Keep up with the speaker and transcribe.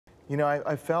You know,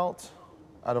 I felt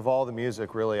out of all the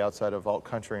music, really, outside of alt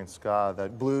country and ska,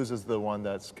 that blues is the one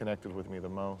that's connected with me the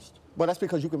most. Well, that's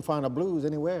because you can find a blues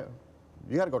anywhere.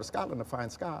 You got to go to Scotland to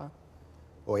find ska,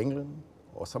 or England,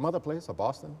 or some other place, or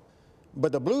Boston.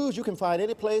 But the blues you can find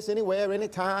any place, anywhere,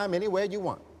 anytime, anywhere you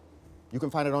want. You can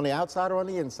find it on the outside or on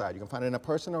the inside. You can find it in a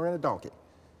person or in a donkey.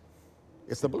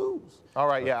 It's the blues. All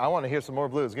right, yeah, I want to hear some more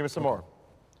blues. Give me some more.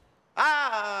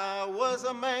 I was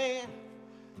a man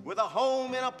with a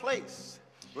home in a place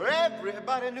where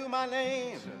everybody knew my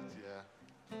name.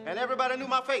 And everybody knew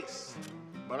my face.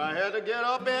 But I had to get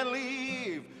up and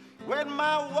leave when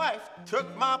my wife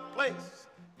took my place.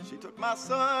 She took my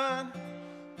son,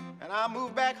 and I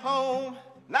moved back home.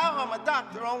 Now I'm a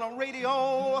doctor on the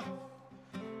radio.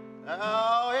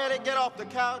 Oh, Eddie, get off the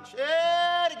couch.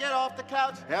 Eddie, get off the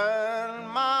couch. And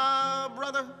my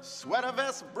brother, sweater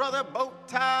vest, brother, bow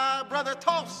tie, brother,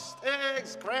 toast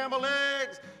eggs, scrambled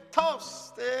eggs,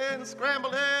 toast and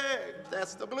scrambled eggs.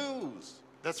 That's the blues.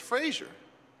 That's Frasier.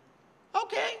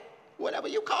 Okay, whatever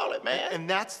you call it, man. And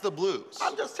that's the blues.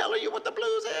 I'm just telling you what the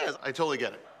blues is. I totally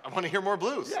get it. I want to hear more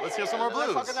blues. Let's hear some more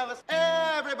blues.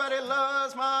 Everybody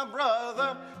loves my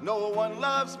brother. No one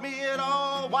loves me at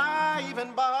all. Why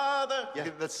even bother?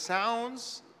 That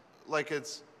sounds like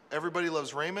it's Everybody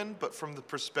Loves Raymond, but from the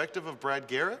perspective of Brad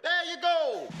Garrett. There you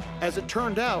go. As it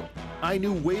turned out, I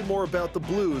knew way more about the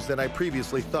blues than I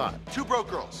previously thought. Two Broke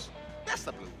Girls. That's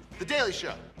the blues. The Daily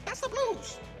Show. That's the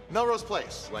blues. Melrose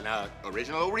Place. Well, now,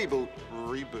 original or reboot?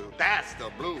 Reboot. That's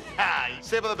the blues.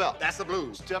 Saved by the Bell. That's the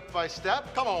blues. Step by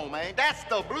Step. Come on, man. That's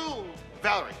the blues.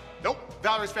 Valerie. Nope.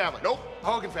 Valerie's Family. Nope.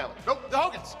 Hogan Family. Nope. The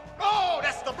Hogans. Oh,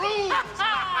 that's the blues.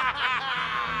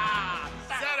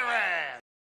 Citier.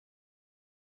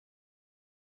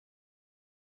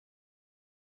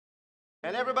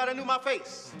 And everybody knew my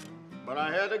face. But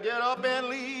I had to get up and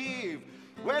leave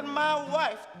when my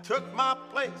wife took my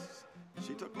place.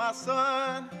 She took my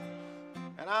son,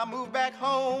 and I moved back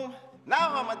home.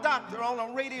 Now I'm a doctor on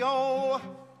the radio.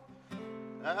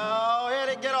 Oh,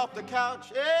 Eddie, get off the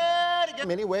couch. Eddie, get...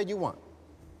 Anywhere you want.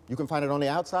 You can find it on the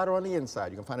outside or on the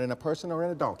inside. You can find it in a person or in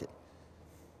a donkey.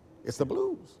 It's the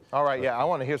blues. All right, yeah, I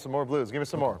want to hear some more blues. Give me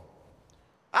some more.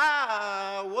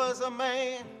 I was a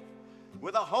man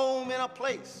with a home in a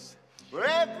place where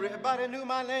everybody knew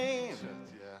my name.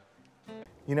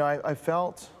 You know, I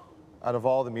felt out of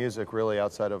all the music, really,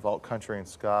 outside of alt country and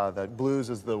ska, that blues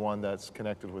is the one that's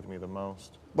connected with me the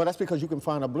most. Well, that's because you can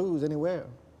find a blues anywhere.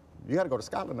 You got to go to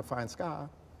Scotland to find ska,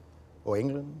 or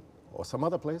England, or some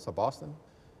other place, or Boston.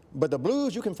 But the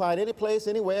blues you can find any place,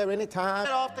 anywhere, anytime.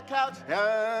 Get off the couch.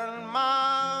 And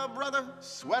my brother,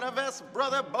 sweater vest,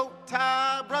 brother, bow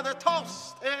tie, brother,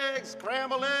 toast eggs,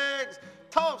 scrambled eggs,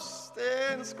 toast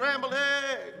and scrambled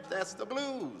eggs. That's the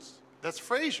blues. That's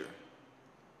Frasier.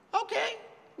 Okay,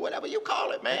 whatever you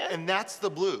call it, man. And that's the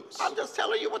blues. I'm just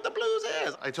telling you what the blues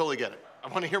is. I totally get it. I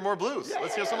want to hear more blues.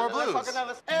 Let's hear some more blues.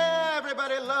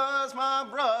 Everybody loves my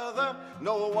brother.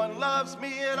 No one loves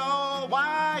me at all.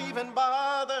 Why even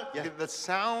bother? That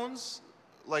sounds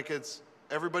like it's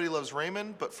Everybody Loves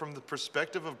Raymond, but from the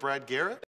perspective of Brad Garrett.